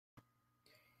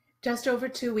Just over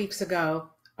 2 weeks ago,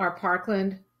 our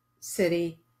Parkland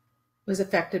city was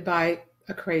affected by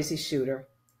a crazy shooter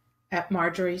at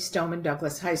Marjorie Stoneman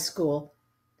Douglas High School.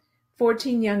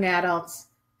 14 young adults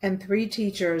and 3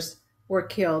 teachers were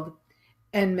killed,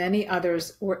 and many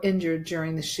others were injured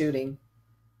during the shooting.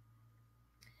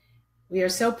 We are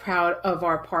so proud of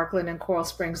our Parkland and Coral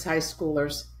Springs high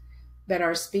schoolers that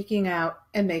are speaking out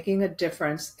and making a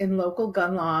difference in local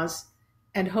gun laws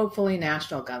and hopefully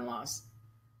national gun laws.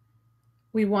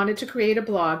 We wanted to create a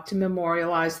blog to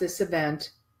memorialize this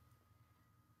event.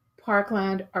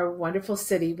 Parkland, our wonderful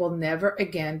city, will never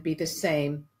again be the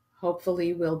same.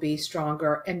 Hopefully we'll be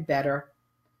stronger and better.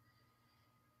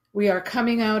 We are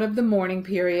coming out of the mourning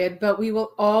period, but we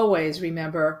will always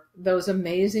remember those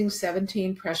amazing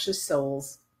 17 precious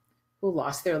souls who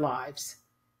lost their lives.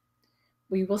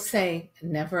 We will say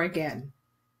never again.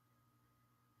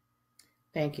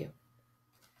 Thank you.